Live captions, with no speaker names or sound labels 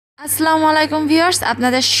আসসালামু আলাইকুম ভিউয়ার্স,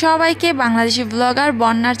 আপনাদের সবাইকে বাংলাদেশি ব্লগার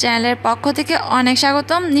বন্যার চ্যানেলের পক্ষ থেকে অনেক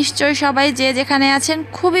স্বাগতম। নিশ্চয়ই সবাই যে যেখানে আছেন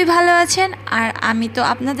খুবই ভালো আছেন, আর আমি তো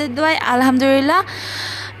আপনাদের দোয়ায় আলহামদুলিল্লাহ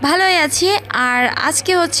ভালোই আছি। আর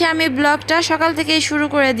আজকে হচ্ছে আমি ব্লগটা সকাল থেকেই শুরু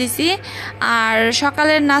করে দিছি, আর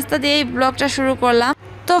সকালের নাস্তা দিয়েই ব্লগটা শুরু করলাম।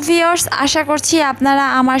 তো ভিউয়ার্স, আশা করছি আপনারা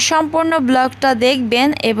আমার সম্পূর্ণ ব্লগটা দেখবেন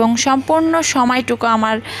এবং সম্পূর্ণ সময়টুকু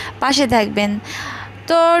আমার পাশে থাকবেন।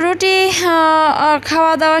 তো রুটি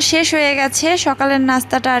খাওয়া দাওয়া শেষ হয়ে গেছে, সকালের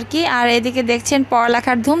নাস্তাটা আর কি। আর এদিকে দেখছেন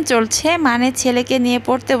পড়ালেখার ধুম চলছে, মানে ছেলেকে নিয়ে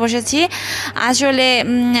পড়তে বসেছি। আসলে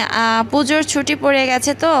পুজোর ছুটি পড়ে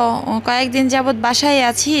গেছে, তো কয়েকদিন যাবৎ বাসায়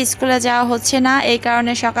আছি, স্কুলে যাওয়া হচ্ছে না। এই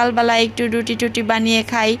কারণে সকালবেলা একটু রুটি বানিয়ে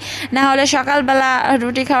খাই, না হলে সকালবেলা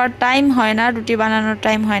রুটি খাওয়ার টাইম হয় না, রুটি বানানোর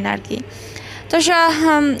টাইম হয় না আর কি। তো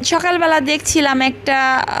সকালবেলা দেখছিলাম একটা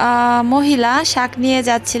মহিলা শাক নিয়ে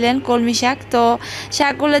যাচ্ছিলেন, কলমি শাক। তো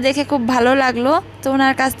শাকগুলো দেখে খুব ভালো লাগলো, তো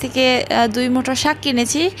ওনার কাছ থেকে 2 মুঠো শাক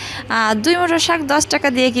কিনেছি। 2 মুঠো শাক 10 টাকা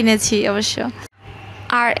দিয়ে কিনেছি অবশ্য।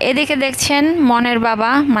 আর এদিকে দেখছেন মনের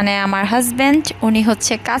বাবা, মানে আমার হাজব্যান্ড, উনি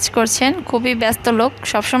হচ্ছে কাজ করছেন, খুবই ব্যস্ত লোক,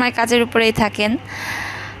 সবসময় কাজের উপরেই থাকেন।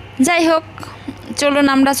 যাই হোক, চলুন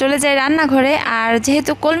আমরা চলে যাই রান্নাঘরে। আর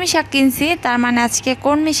যেহেতু কলমি শাক কিনছি, তার মানে আজকে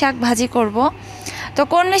কলমি শাক ভাজি করব। তো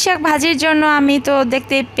কলমি শাক ভাজির জন্য আমি তো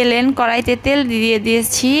দেখতেই পেলেন কড়াইতে তেল দিয়ে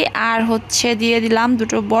দিয়েছি, আর হচ্ছে দিয়ে দিলাম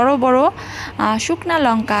 2টো বড় বড় শুকনা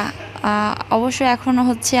লঙ্কা। অবশ্য এখনও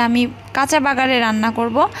হচ্ছে আমি কাঁচা বাগারে রান্না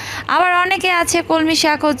করব। আবার অনেকে আছে কলমি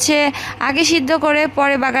শাক হচ্ছে আগে সিদ্ধ করে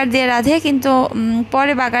পরে বাগার দিয়ে রাঁধে, কিন্তু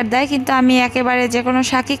পরে বাগার দেয়, কিন্তু আমি একেবারে যে কোনো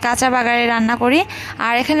শাকই কাঁচা বাগারে রান্না করি।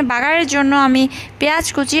 আর এখানে বাগারের জন্য আমি পেঁয়াজ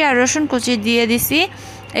কুচি আর রসুন কুচি দিয়ে দিছি।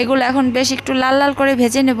 এগুলো এখন বেশ একটু লাল লাল করে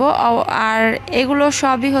ভেজে নেব। আর এগুলো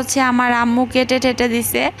সবই হচ্ছে আমার আম্মু কেটে টেটে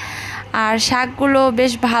দিছে। আর শাকগুলো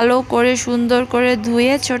বেশ ভালো করে সুন্দর করে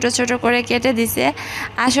ধুয়ে ছোট ছোট করে কেটে দিছে।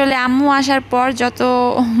 আসলে আম্মু আসার পর যত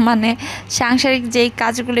মানে সাংসারিক যেই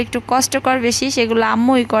কাজগুলো একটু কষ্টকর বেশি, সেগুলো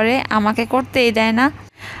আম্মুই করে, আমাকে করতেই দেয় না।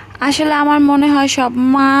 আসলে আমার মনে হয় সব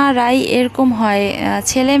মারাই এরকম হয়,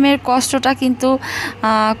 ছেলে মেয়ের কষ্টটা কিন্তু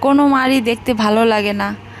কোনো মারই দেখতে ভালো লাগে না।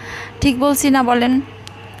 ঠিক বলছি না বলেন?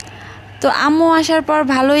 তো আম্মু আসার পর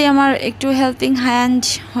ভালোই আমার একটু হেল্পিং হ্যান্ড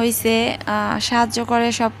হয়েছে, সাহায্য করে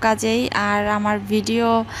সব কাজেই। আর আমার ভিডিও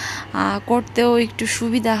করতেও একটু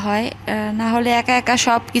সুবিধা হয়, না হলে একা একা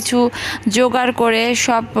সব কিছু জোগাড় করে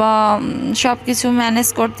সব কিছু ম্যানেজ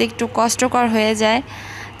করতে একটু কষ্টকর হয়ে যায়।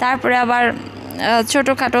 তারপরে আবার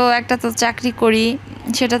ছোটোখাটো একটা তো চাকরি করি,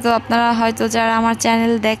 সেটা তো আপনারা হয়তো যারা আমার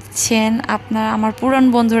চ্যানেল দেখছেন, আপনারা আমার পুরান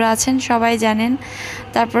বন্ধুরা আছেন, সবাই জানেন।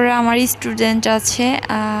 তারপরে আমার স্টুডেন্ট আছে,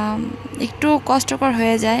 একটু কষ্টকর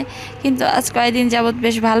হয়ে যায়, কিন্তু আজ কয়েকদিন যাবৎ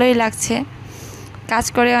বেশ ভালোই লাগছে, কাজ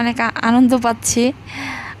করে অনেক আনন্দ পাচ্ছি।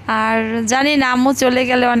 আর জানি না আম্মু চলে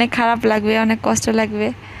গেলে অনেক খারাপ লাগবে, অনেক কষ্ট লাগবে।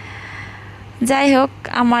 যাই হোক,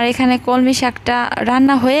 আমার এখানে কলমি শাকটা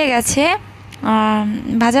রান্না হয়ে গেছে,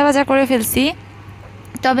 ভাজা ভাজা করে ফেলছি।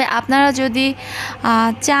 তবে আপনারা যদি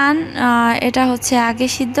চান এটা হচ্ছে আগে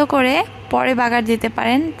সিদ্ধ করে পরে বাগার দিতে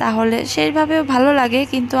পারেন, তাহলে সেইভাবেও ভালো লাগে,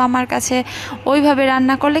 কিন্তু আমার কাছে ওইভাবে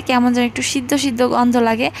রান্না করলে কেমন যেন একটু সিদ্ধ সিদ্ধ গন্ধ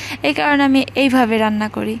লাগে, এই কারণে আমি এইভাবে রান্না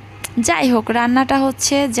করি। যাই হোক, রান্নাটা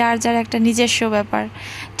হচ্ছে যার যার একটা নিজস্ব ব্যাপার,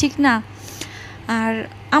 ঠিক না? আর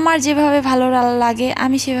আমার যেভাবে ভালো লাগে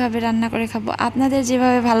আমি সেভাবে রান্না করে খাবো, আপনাদের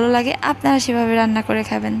যেভাবে ভালো লাগে আপনারা সেভাবে রান্না করে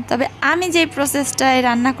খাবেন। তবে আমি যেই প্রসেসটায়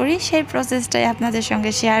রান্না করি সেই প্রসেসটাই আপনাদের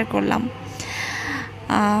সঙ্গে শেয়ার করলাম।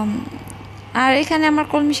 আর এখানে আমার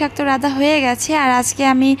কলমি শাক তো রাঁধা হয়ে গেছে। আর আজকে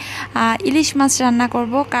আমি ইলিশ মাছ রান্না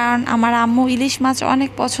করব, কারণ আমার আম্মু ইলিশ মাছ অনেক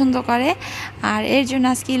পছন্দ করে, আর এর জন্য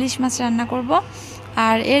আজকে ইলিশ মাছ রান্না করব।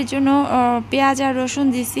 আর এর জন্য পেঁয়াজ আর রসুন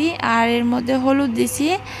দিছি, আর এর মধ্যে হলুদ দিছি,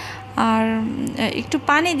 আর একটু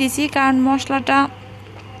পানি দিছি, কারণ মশলাটা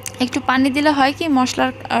একটু পানি দিলে হয় কি,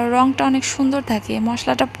 মশলার রঙটা অনেক সুন্দর থাকে,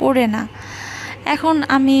 মশলাটা পড়ে না। এখন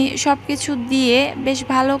আমি সব কিছু দিয়ে বেশ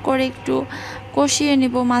ভালো করে একটু কষিয়ে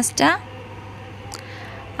নিব মাছটা।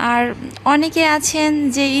 আর অনেকে আছেন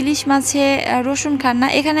যে ইলিশ মাছে রসুন খান না,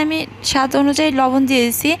 এখানে আমি স্বাদ অনুযায়ী লবণ দিয়ে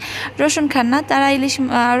দিয়েছি, রসুন খান না তারা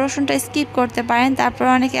রসুনটা স্কিপ করতে পারেন। তারপর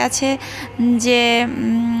অনেকে আছে যে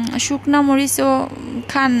শুকনা মরিচও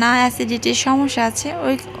খান না, অ্যাসিডিটির সমস্যা আছে,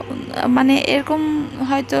 ওই মানে এরকম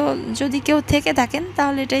হয়তো যদি কেউ থেকে থাকেন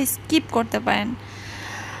তাহলে এটা স্কিপ করতে পারেন,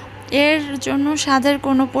 এর জন্য স্বাদের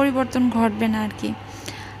কোনো পরিবর্তন ঘটবে না আর কি।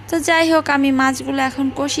 তো যাই হোক, আমি মাছগুলো এখন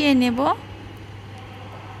কষিয়ে নেব।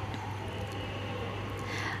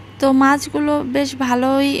 তো মাছগুলো বেশ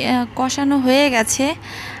ভালোই কষানো হয়ে গেছে,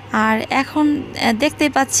 আর এখন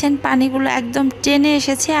দেখতেই পাচ্ছেন পানিগুলো একদম টেনে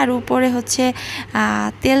এসেছে, আর উপরে হচ্ছে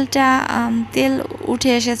তেল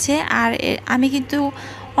উঠে এসেছে। আর আমি কিন্তু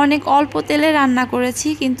অনেক অল্প তেলে রান্না করেছি,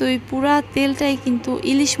 কিন্তু এই পুরা তেলটাই কিন্তু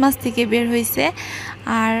ইলিশ মাছ থেকে বের হয়েছে।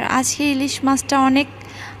 আর আজকে ইলিশ মাছটা অনেক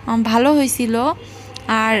ভালো হয়েছিল।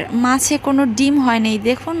 আর মাছে কোনো ডিম হয় নাই,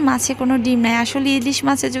 দেখুন মাছে কোনো ডিম নাই। আসলে ইলিশ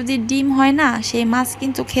মাছে যদি ডিম হয় না, সেই মাছ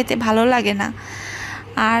কিন্তু খেতে ভালো লাগে না।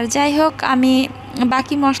 আর যাই হোক, আমি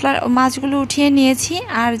বাকি মাছগুলো উঠিয়ে নিয়েছি।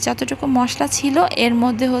 আর যতটুকু মশলা ছিল এর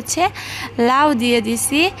মধ্যে হচ্ছে লাউ দিয়ে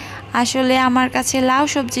দিছি। আসলে আমার কাছে লাউ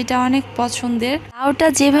সবজিটা অনেক পছন্দের। লাউটা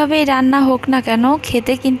যেভাবেই রান্না হোক না কেন,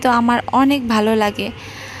 খেতে কিন্তু আমার অনেক ভালো লাগে।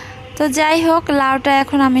 তো যাই হোক, লাউটা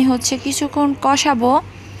এখন আমি হচ্ছে কিছুক্ষণ কষাবো।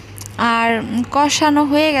 আর কষানো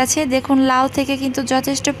হয়ে গেছে, দেখুন লাউ থেকে কিন্তু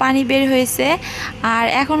যথেষ্ট পানি বের হয়েছে। আর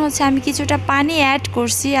এখন হচ্ছে আমি কিছুটা পানি অ্যাড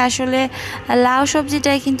করছি। আসলে লাউ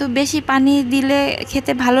সবজিটায় কিন্তু বেশি পানি দিলে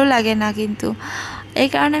খেতে ভালো লাগে না, কিন্তু এই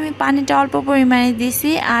কারণে আমি পানিটা অল্প পরিমাণে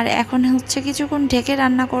দিছি। আর এখন হচ্ছে কিছুক্ষণ ঢেকে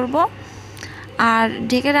রান্না করব। আর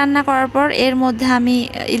ঢেকে রান্না করার পর এর মধ্যে আমি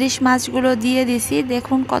ইলিশ মাছগুলো দিয়ে দিছি।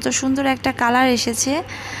 দেখুন কত সুন্দর একটা কালার এসেছে।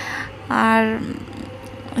 আর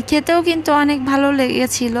খেতেও কিন্তু অনেক ভালো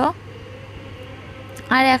লেগেছিল।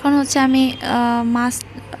 আর এখন হচ্ছে আমি মাছ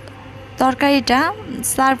তরকারিটা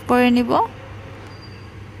সার্ভ করে নিব।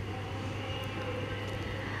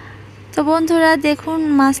 তো বন্ধুরা দেখুন,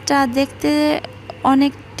 মাছটা দেখতে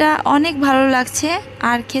অনেক ভালো লাগছে,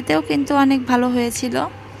 আর খেতেও কিন্তু অনেক ভালো হয়েছিল।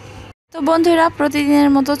 তো বন্ধুরা,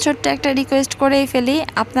 প্রতিদিনের মতো ছোট্ট একটা রিকোয়েস্ট করেই ফেলি।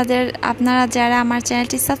 আপনারা যারা আমার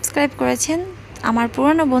চ্যানেলটি সাবস্ক্রাইব করেছেন, আমার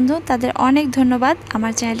পুরনো বন্ধু, তাদের অনেক ধন্যবাদ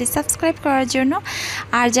আমার চ্যানেলটি সাবস্ক্রাইব করার জন্য।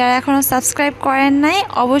 আর যারা এখনও সাবস্ক্রাইব করেন নাই,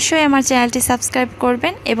 অবশ্যই আমার চ্যানেলটি সাবস্ক্রাইব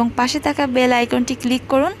করবেন এবং পাশে থাকা বেল আইকনটি ক্লিক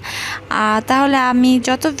করুন। তাহলে আমি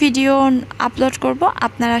যত ভিডিও আপলোড করব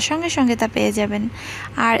আপনারা সঙ্গে সঙ্গে তা পেয়ে যাবেন।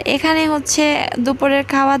 আর এখানে হচ্ছে দুপুরের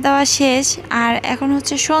খাওয়া দাওয়া শেষ, আর এখন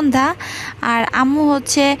হচ্ছে সন্ধ্যা। আর আম্মু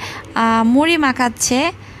হচ্ছে মুড়ি মাখাচ্ছে।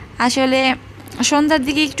 আসলে সন্ধ্যার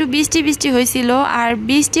দিকে একটু বৃষ্টি বৃষ্টি হয়েছিল, আর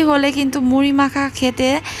বৃষ্টি হলে কিন্তু মুড়ি মাখা খেতে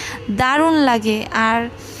দারুণ লাগে। আর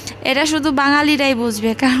এটা শুধু বাঙালিরাই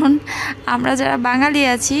বুঝবে, কারণ আমরা যারা বাঙালি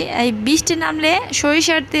আছি, এই বৃষ্টি নামলে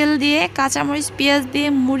সরিষার তেল দিয়ে কাঁচামরিচ পেঁয়াজ দিয়ে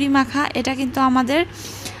মুড়ি মাখা, এটা কিন্তু আমাদের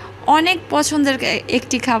অনেক পছন্দের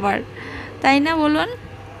একটি খাবার, তাই না বলুন?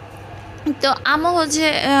 তো আম্মু হচ্ছে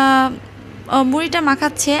মুড়িটা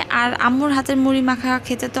মাখাচ্ছে, আর আম্মুর হাতের মুড়ি মাখা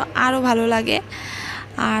খেতে তো আরও ভালো লাগে।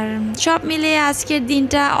 আর সব মিলিয়ে আজকের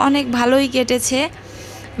দিনটা অনেক ভালোই কেটেছে।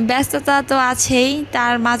 ব্যস্ততা তো আছেই,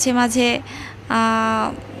 তার মাঝে মাঝে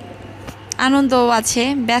আনন্দও আছে।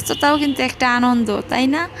 ব্যস্ততাও কিন্তু একটা আনন্দ, তাই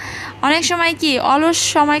না? অনেক সময় কি অলস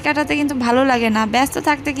সময় কাটাতে কিন্তু ভালো লাগে না, ব্যস্ত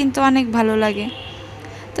থাকতে কিন্তু অনেক ভালো লাগে।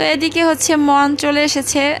 তো এদিকে হচ্ছে মন চলে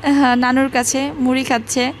এসেছে নানুর কাছে, মুড়ি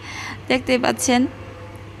খাচ্ছে, দেখতেই পাচ্ছেন।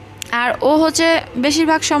 আর ও হচ্ছে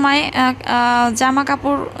বেশিরভাগ সময় জামা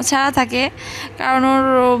কাপড় ছাড়া থাকে, কারণ ওর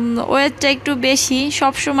ওয়েটটা একটু বেশি,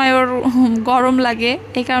 সব সময় ওর গরম লাগে,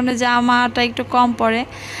 এই কারণে জামাটা একটু কম পড়ে।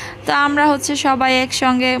 তো আমরা হচ্ছে সবাই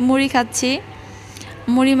একসঙ্গে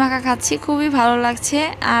মুড়ি মাখা খাচ্ছি, খুবই ভালো লাগছে।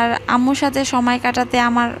 আর আম্মুর সাথে সময় কাটাতে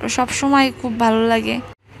আমার সব সময় খুব ভালো লাগে।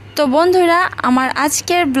 তো বন্ধুরা, আমার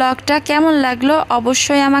আজকের ব্লগটা কেমন লাগলো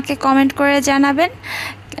অবশ্যই আমাকে কমেন্ট করে জানাবেন।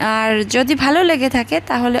 আর যদি ভালো লেগে থাকে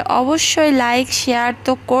তাহলে অবশ্যই লাইক শেয়ার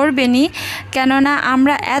তো করবেনই, কেননা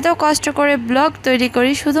আমরা এত কষ্ট করে ব্লগ তৈরি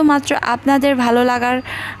করি শুধুমাত্র আপনাদের ভালো লাগার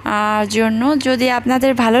জন্য। যদি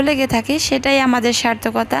আপনাদের ভালো লেগে থাকে সেটাই আমাদের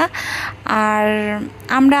সার্থকতা, আর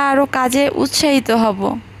আমরা আরও কাজে উৎসাহিত হব।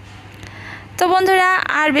 তো বন্ধুরা,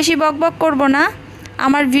 আর বেশি বকবক করব না,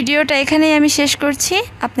 আমার ভিডিওটা এখানেই আমি শেষ করছি।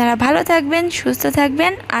 আপনারা ভালো থাকবেন, সুস্থ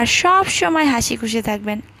থাকবেন, আর সব সময় হাসি খুশি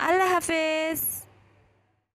থাকবেন। আল্লাহ হাফেজ।